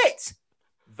started it?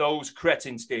 Those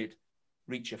cretins did.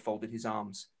 Reacher folded his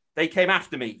arms. They came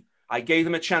after me. I gave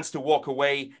them a chance to walk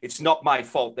away. It's not my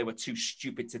fault. They were too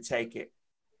stupid to take it.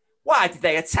 Why did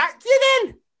they attack you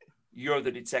then? You're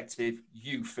the detective.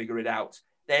 You figure it out.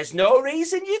 There's no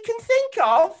reason you can think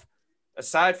of,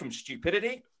 aside from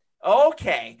stupidity.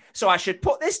 Okay, so I should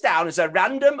put this down as a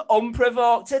random,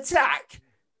 unprovoked attack.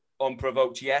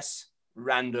 Unprovoked, yes.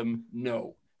 Random,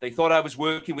 no. They thought I was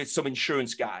working with some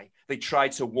insurance guy. They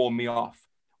tried to warn me off.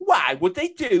 Why would they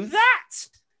do that?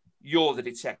 You're the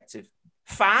detective.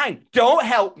 Fine, don't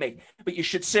help me, but you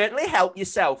should certainly help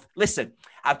yourself. Listen,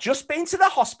 I've just been to the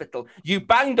hospital. You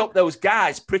banged up those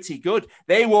guys pretty good.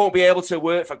 They won't be able to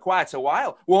work for quite a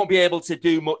while, won't be able to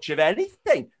do much of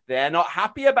anything. They're not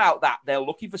happy about that. They're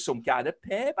looking for some kind of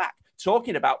payback,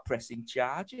 talking about pressing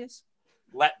charges.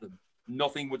 Let them.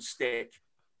 Nothing would stick.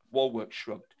 Wallwork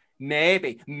shrugged.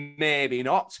 Maybe, maybe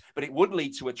not, but it would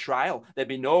lead to a trial. There'd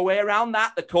be no way around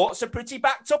that. The courts are pretty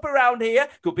backed up around here.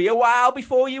 Could be a while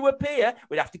before you appear.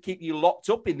 We'd have to keep you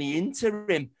locked up in the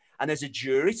interim. And there's a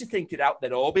jury to think it out.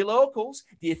 They'd all be locals.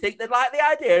 Do you think they'd like the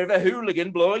idea of a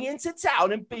hooligan blowing into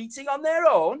town and beating on their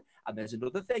own? And there's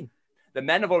another thing. The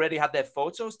men have already had their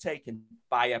photos taken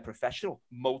by a professional.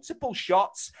 Multiple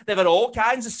shots. They've had all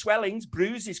kinds of swellings,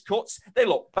 bruises, cuts. They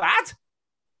look bad.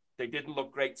 They didn't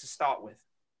look great to start with.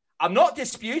 I'm not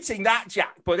disputing that,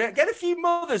 Jack, but get a few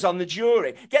mothers on the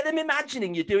jury. Get them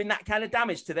imagining you're doing that kind of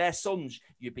damage to their sons.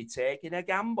 You'd be taking a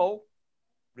gamble.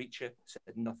 Reacher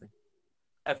said nothing.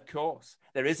 Of course,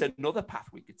 there is another path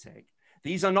we could take.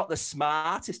 These are not the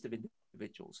smartest of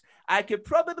individuals. I could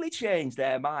probably change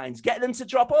their minds, get them to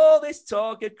drop all this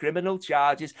talk of criminal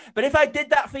charges. But if I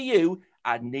did that for you,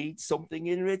 I'd need something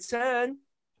in return,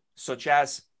 such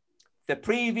as the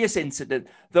previous incident,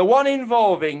 the one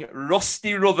involving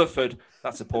Rusty Rutherford.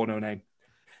 That's a porno name.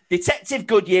 Detective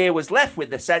Goodyear was left with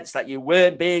the sense that you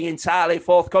weren't being entirely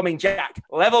forthcoming, Jack.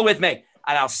 Level with me,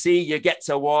 and I'll see you get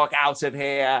to walk out of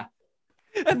here.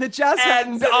 And the jazz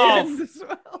hands. End of.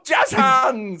 Well. Jazz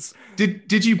hands.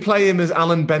 Did you play him as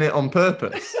Alan Bennett on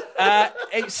purpose?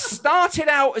 It started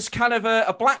out as kind of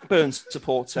a Blackburn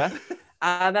supporter.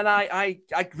 And then I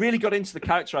really got into the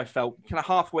character. I felt kind of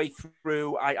halfway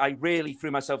through. I really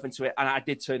threw myself into it, and I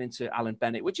did turn into Alan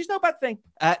Bennett, which is no bad thing.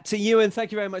 To Ewan,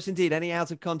 thank you very much indeed. Any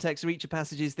out of context Reacher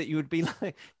passages that you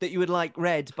would like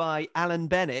read by Alan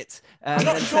Bennett? I'm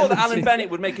not sure that Alan Bennett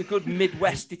would make a good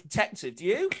Midwest detective. Do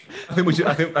you?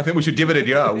 I think we should give it a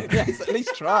go. Yes, at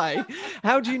least try.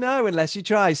 How do you know unless you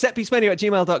try?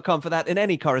 Setpiecemenu@gmail.com for that and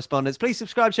any correspondence. Please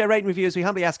subscribe, share, rate, and review as we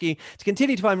humbly ask you to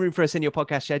continue to find room for us in your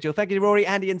podcast schedule. Thank you to Rory,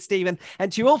 Andy, and Stephen,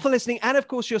 and to you all for listening, and of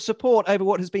course your support over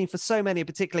what has been for so many a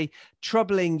particularly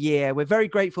troubling year. We're very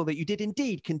grateful that you did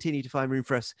indeed continue to find room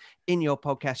for us in your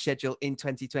podcast schedule in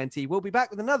 2020. We'll be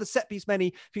back with another Set Piece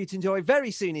Menu for you to enjoy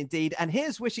very soon indeed. And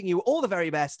here's wishing you all the very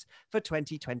best for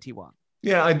 2021.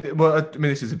 Yeah, I mean,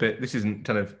 this isn't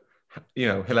kind of,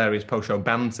 hilarious post-show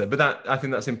banter, but I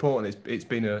think that's important. It's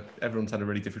been everyone's had a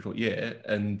really difficult year,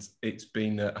 and it's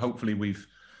been hopefully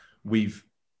we've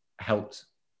helped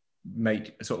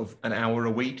make sort of an hour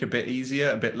a week a bit easier,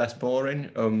 a bit less boring.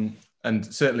 And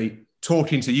certainly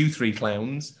talking to you three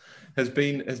clowns has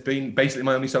been basically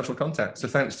my only social contact. So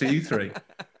thanks to you three.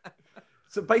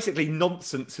 So basically,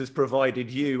 nonsense has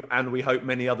provided you, and we hope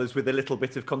many others, with a little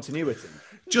bit of continuity.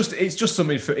 It's just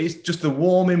the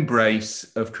warm embrace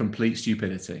of complete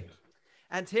stupidity.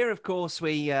 And here, of course,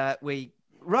 we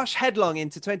rush headlong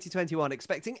into 2021,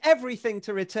 expecting everything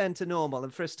to return to normal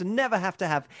and for us to never have to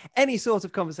have any sort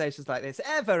of conversations like this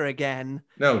ever again.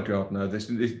 No, God, no. This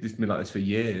has been like this for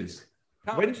years.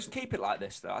 Can't we just keep it like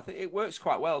this, though? I think it works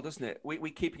quite well, doesn't it?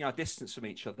 We're keeping our distance from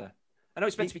each other. I know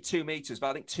it's meant to be 2 meters, but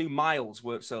I think 2 miles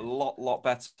works a lot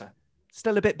better.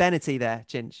 Still a bit Bennetty there,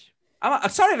 Chinch. I'm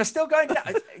sorry if I'm still going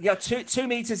down. 2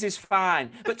 meters is fine,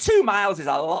 but 2 miles is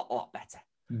a lot better.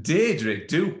 Deirdre,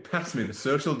 do pass me the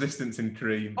social distancing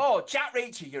cream. Oh, Jack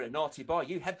Reacher, you're a naughty boy.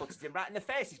 You headbutted him right in the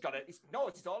face. He's got it's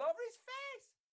all over his face.